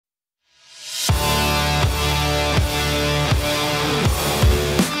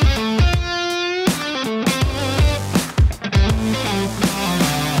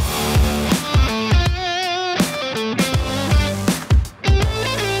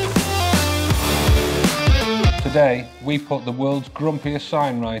Today, we put the world's grumpiest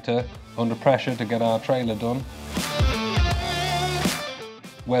sign writer under pressure to get our trailer done.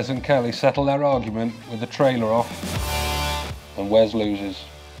 Wes and Kelly settle their argument with the trailer off, and Wes loses.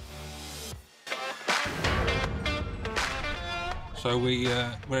 So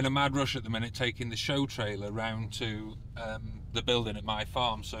we're in a mad rush at the minute, taking the show trailer round to the building at my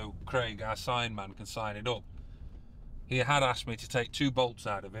farm so Craig, our sign man, can sign it up. He had asked me to take 2 bolts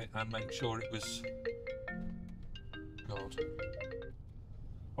out of it and make sure it was... God.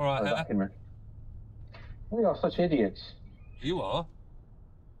 All right, We are such idiots. You are?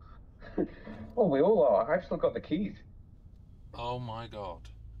 Well, we all are. I've still got the keys. Oh my God.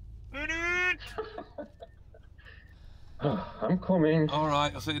 I'm coming. All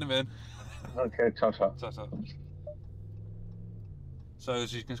right, I'll see you in a minute. Okay, ta-ta. Ta-ta. So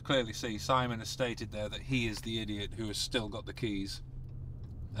as you can clearly see, Simon has stated there that he is the idiot who has still got the keys.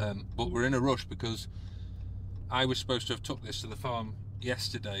 But we're in a rush because I was supposed to have took this to the farm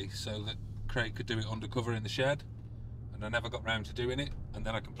yesterday so that Craig could do it undercover in the shed, and I never got round to doing it, and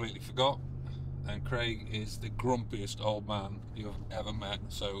then I completely forgot. And Craig is the grumpiest old man you've ever met,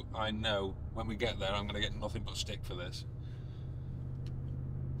 so I know when we get there I'm going to get nothing but stick for this.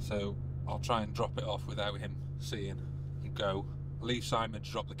 So I'll try and drop it off without him seeing and go. Leave Simon to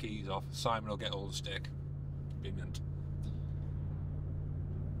drop the keys off. Simon will get all the stick. Be mint.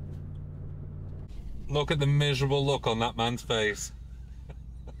 Look at the miserable look on that man's face.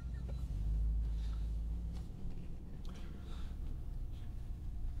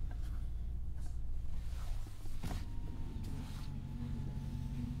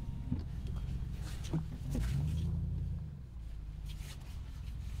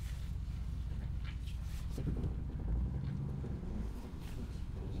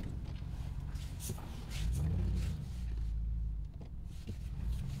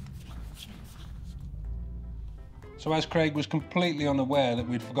 So as Craig was completely unaware that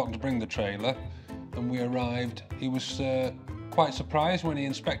we'd forgotten to bring the trailer, and we arrived, he was quite surprised when he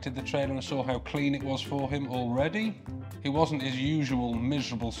inspected the trailer and saw how clean it was for him already. He wasn't his usual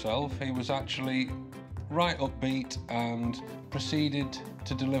miserable self, he was actually right upbeat and proceeded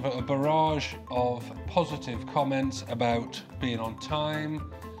to deliver a barrage of positive comments about being on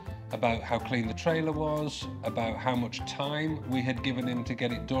time, about how clean the trailer was, about how much time we had given him to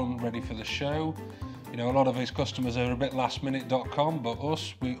get it done ready for the show. You know, a lot of his customers are a bit lastminute.com, but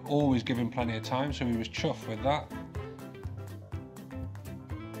us, we always give him plenty of time, so he was chuffed with that.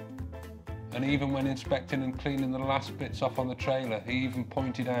 And even when inspecting and cleaning the last bits off on the trailer, he even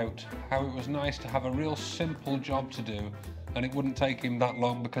pointed out how it was nice to have a real simple job to do, and it wouldn't take him that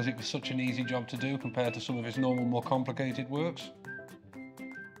long because it was such an easy job to do compared to some of his normal, more complicated works.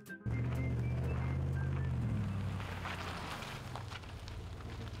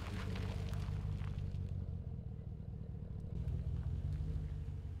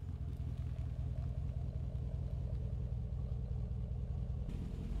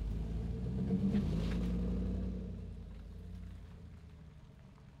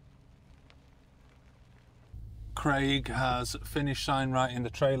 Craig has finished sign writing the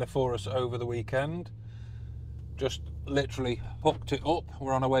trailer for us over the weekend. Just literally hooked it up.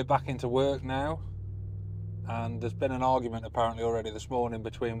 We're on our way back into work now. And there's been an argument apparently already this morning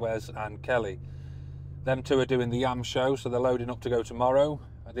between Wes and Kelly. Them two are doing the YAMS show, so they're loading up to go tomorrow.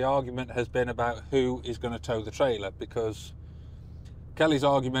 The argument has been about who is going to tow the trailer, because Kelly's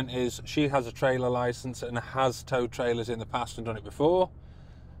argument is she has a trailer license and has towed trailers in the past and done it before.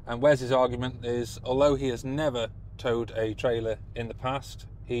 And Wes's argument is, although he has never towed a trailer in the past,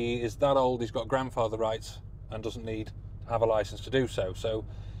 he is that old, he's got grandfather rights and doesn't need to have a license to do so. So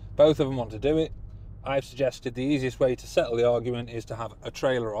both of them want to do it. I've suggested the easiest way to settle the argument is to have a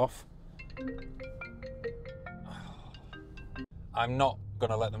trailer off. I'm not going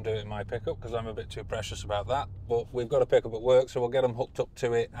to let them do it in my pickup because I'm a bit too precious about that, but we've got a pickup at work, so we'll get them hooked up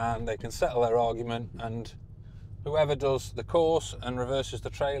to it and they can settle their argument, and whoever does the course and reverses the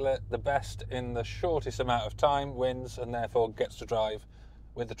trailer the best in the shortest amount of time wins, and therefore gets to drive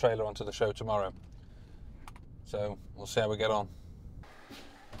with the trailer onto the show tomorrow. So we'll see how we get on.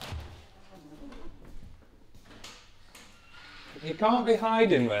 You can't be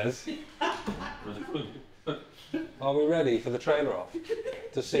hiding, Wes. Are we ready for the trailer off?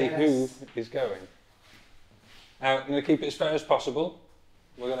 To see who is going? Now, I'm going to keep it as fair as possible.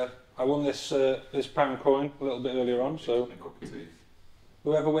 I won this this pound coin a little bit earlier on, so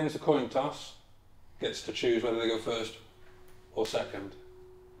whoever wins the coin toss gets to choose whether they go first or second.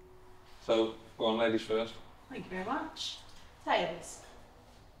 So, go on, ladies first. Thank you very much. Tails.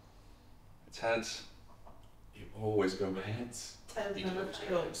 It's heads. You always go with heads. Tails and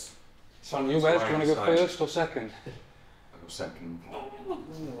tails. It's on you, Wes. Do you want to go first or second? I'll go second.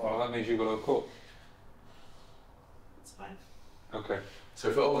 Well, that means you've got to cook. It's fine. Okay. So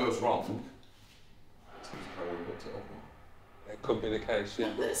if it all goes wrong, Tim's probably hooked it up. It could be the case,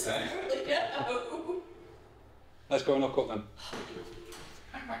 yeah. No. Let's go and hook up then.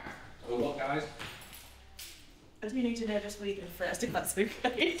 Good luck, guys. I do need to know just weekend first, if that's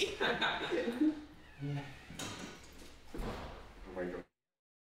okay. Oh my God.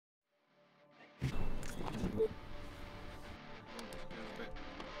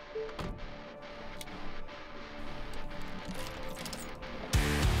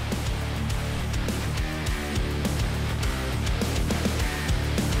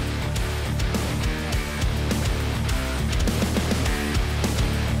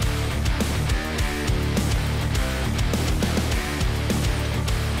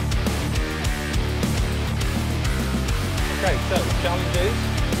 Okay, so the challenge is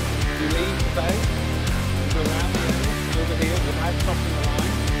you leave the bay, you go around the end, over here without crossing the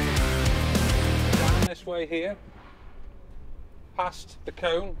line, down this way here, past the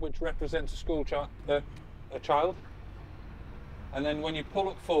cone which represents a school child, a child, and then when you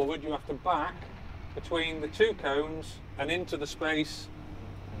pull it forward you have to back between the two cones and into the space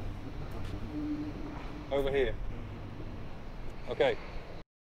over here. Okay.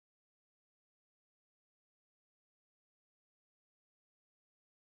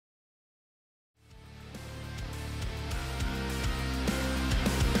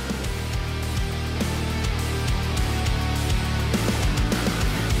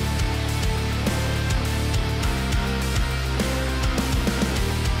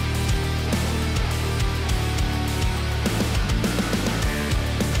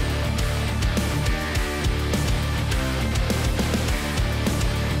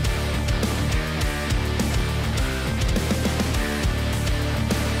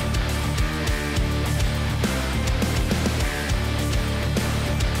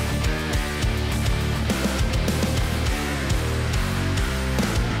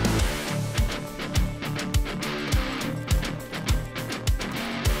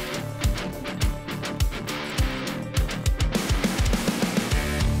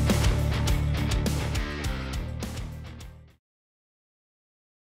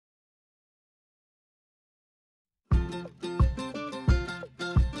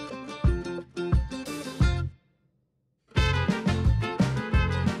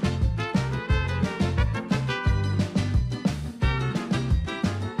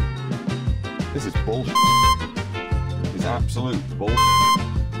 This is bullshit. It's absolute bullshit.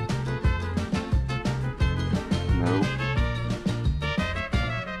 No.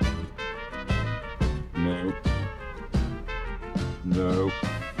 No. No.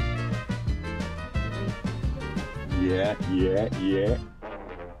 Yeah. Yeah.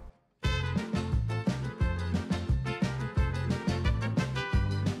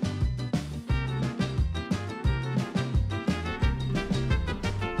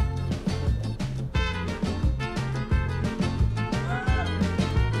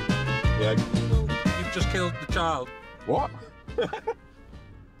 You've just killed the child. What?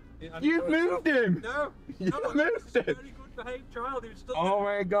 You've moved him! No, You've moved it's a him! very good behaved child who's still Oh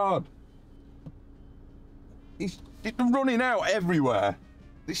my God. He's running out everywhere.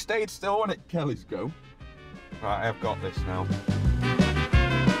 They stayed still when Kelly's go. Right, I've got this now.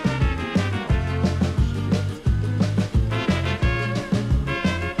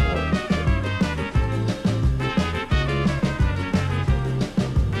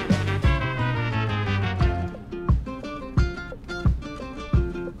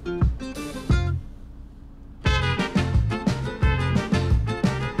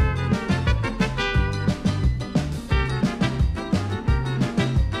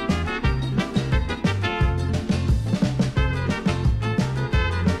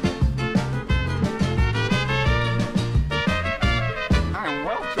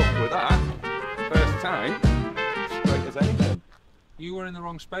 You were in the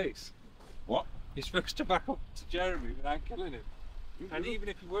wrong space. What? You're supposed to back up to Jeremy without killing him. And even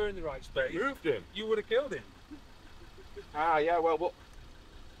if you were in the right space, Moved him. you would have killed him. Ah, yeah, well, look,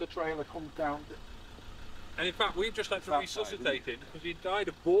 the trailer comes down. And in fact, we've just had to That resuscitate him because he died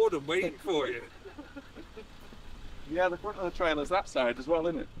of boredom waiting for you. Yeah, the front of the trailer's that side as well,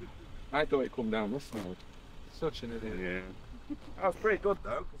 isn't it? I thought it'd come down this side. Such an idiot. Yeah. That was pretty good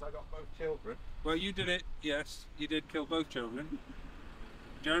though, because I got both children. Well, you did it, yes, you did kill both children.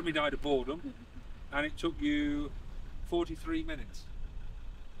 Jeremy died of boredom, and it took you 43 minutes.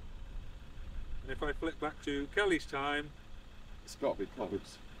 And if I flip back to Kelly's time, It's got to be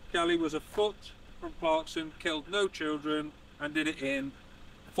close. Kelly was a foot from Clarkson, killed no children, and did it in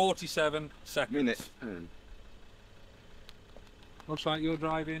 47 seconds. Minute. Looks like you're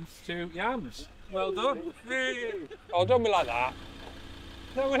driving to YAMS. Well done. Oh, don't be like that.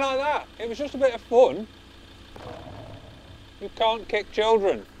 Don't be like that. It was just a bit of fun. You can't kick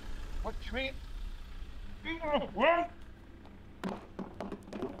children. What do you mean?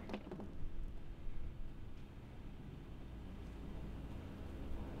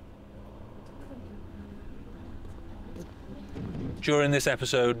 During this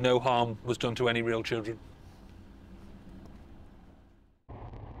episode, no harm was done to any real children.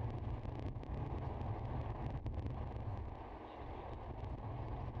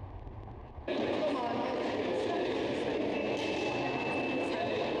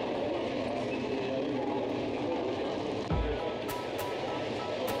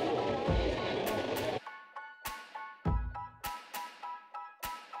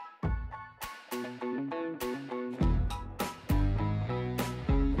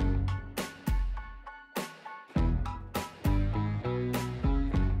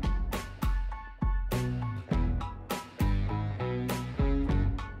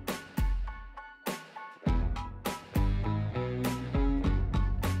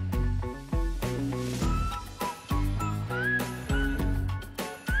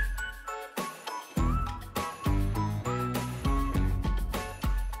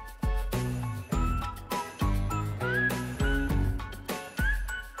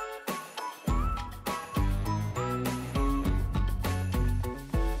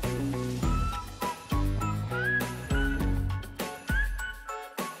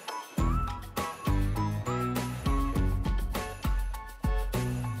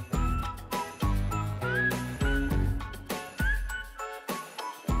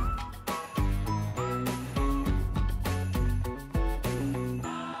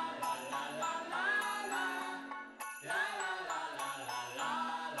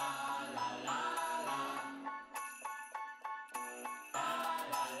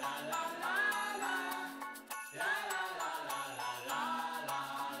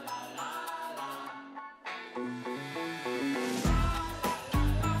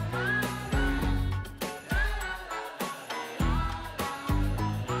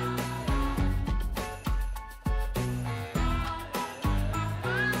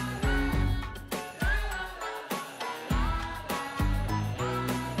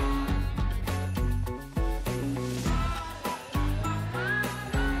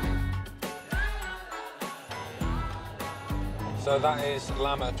 So that is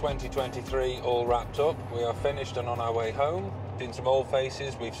LAMMA 2023 all wrapped up. We are finished and on our way home. Seen some old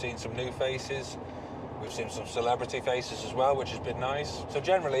faces, we've seen some new faces, we've seen some celebrity faces as well, which has been nice. So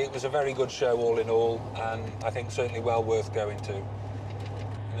generally it was a very good show all in all, and I think certainly well worth going to.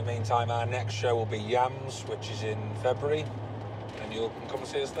 In the meantime, our next show will be YAMS, which is in February, and you can come and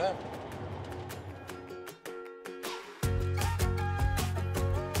see us there.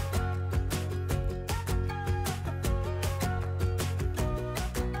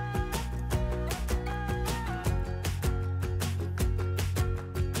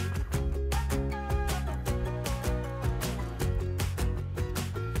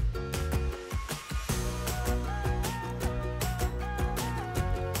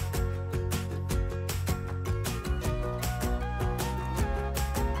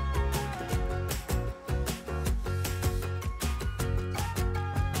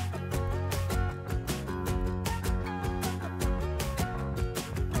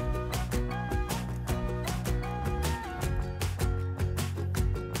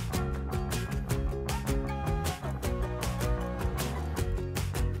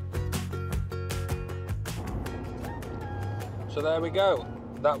 So there we go.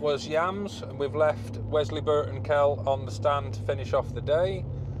 That was YAMS, and we've left Wesley, Bert and Kel on the stand to finish off the day,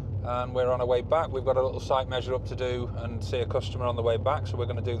 and we're on our way back. We've got a little site measure up to do and see a customer on the way back, so we're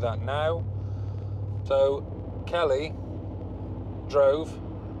going to do that now. So Kelly drove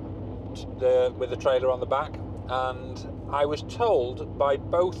with the trailer on the back, and I was told by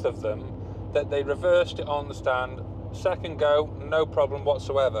both of them that they reversed it on the stand, second go, no problem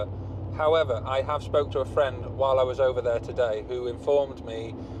whatsoever. However, I have spoke to a friend while I was over there today who informed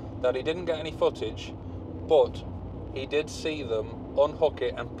me that he didn't get any footage, but he did see them unhook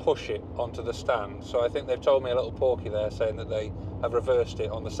it and push it onto the stand. So I think they've told me a little porky there saying that they have reversed it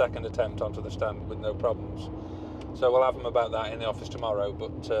on the second attempt onto the stand with no problems. So we'll have them about that in the office tomorrow.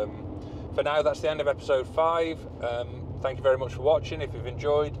 But for now, that's the end of episode 5. Thank you very much for watching. If you've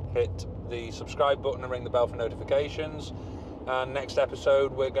enjoyed, hit the subscribe button and ring the bell for notifications. And next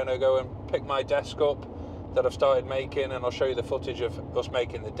episode we're going to go and pick my desk up that I've started making, and I'll show you the footage of us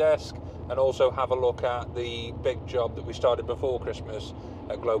making the desk, and also have a look at the big job that we started before Christmas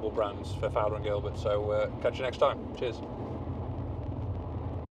global brands for Fowler and Gilbert. So catch you next time. Cheers.